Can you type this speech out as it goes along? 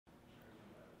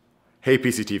Hey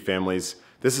PCT families,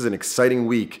 this is an exciting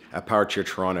week at Power Cheer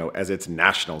Toronto as it's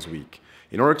Nationals Week.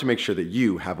 In order to make sure that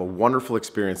you have a wonderful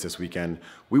experience this weekend,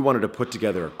 we wanted to put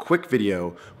together a quick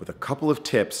video with a couple of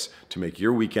tips to make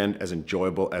your weekend as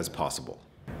enjoyable as possible.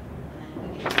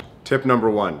 Tip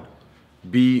number 1,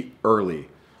 be early.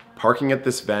 Parking at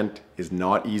this event is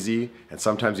not easy and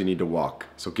sometimes you need to walk.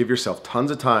 So give yourself tons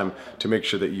of time to make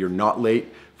sure that you're not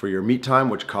late for your meet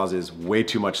time, which causes way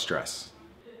too much stress.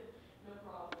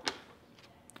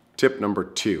 Tip number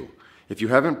 2, if you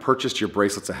haven't purchased your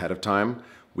bracelets ahead of time,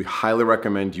 we highly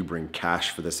recommend you bring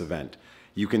cash for this event.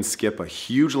 You can skip a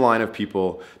huge line of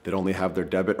people that only have their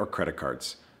debit or credit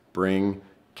cards. Bring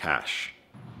cash.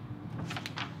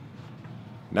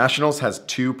 Nationals has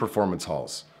 2 performance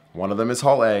halls. One of them is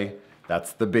Hall A,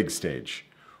 that's the big stage.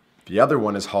 The other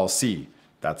one is Hall C,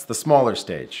 that's the smaller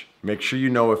stage. Make sure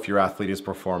you know if your athlete is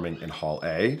performing in Hall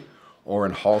A or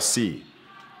in Hall C.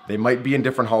 They might be in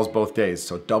different halls both days,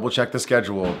 so double check the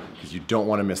schedule because you don't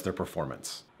want to miss their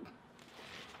performance.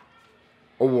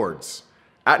 Awards.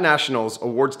 At Nationals,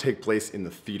 awards take place in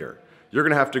the theater. You're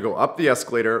going to have to go up the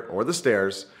escalator or the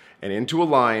stairs and into a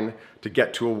line to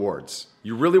get to awards.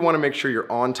 You really want to make sure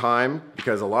you're on time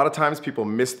because a lot of times people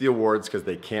miss the awards because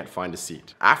they can't find a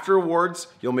seat. After awards,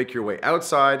 you'll make your way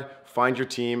outside, find your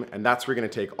team, and that's where you're going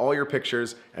to take all your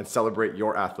pictures and celebrate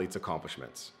your athlete's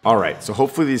accomplishments. All right, so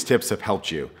hopefully these tips have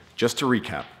helped you. Just to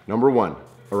recap, number 1,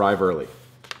 arrive early.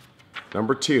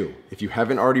 Number 2, if you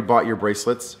haven't already bought your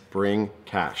bracelets, bring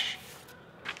cash.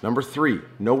 Number 3,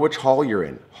 know which hall you're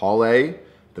in. Hall A,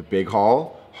 the big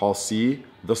hall, Hall C,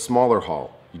 the smaller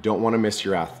hall. You don't want to miss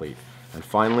your athlete. And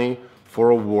finally, for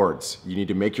awards, you need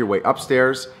to make your way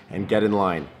upstairs and get in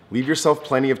line. Leave yourself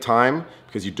plenty of time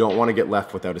because you don't want to get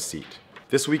left without a seat.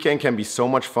 This weekend can be so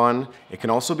much fun. It can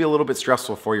also be a little bit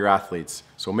stressful for your athletes.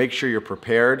 So make sure you're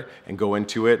prepared and go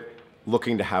into it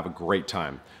looking to have a great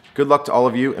time. Good luck to all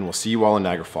of you and we'll see you all in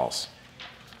Niagara Falls.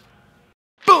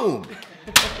 Boom!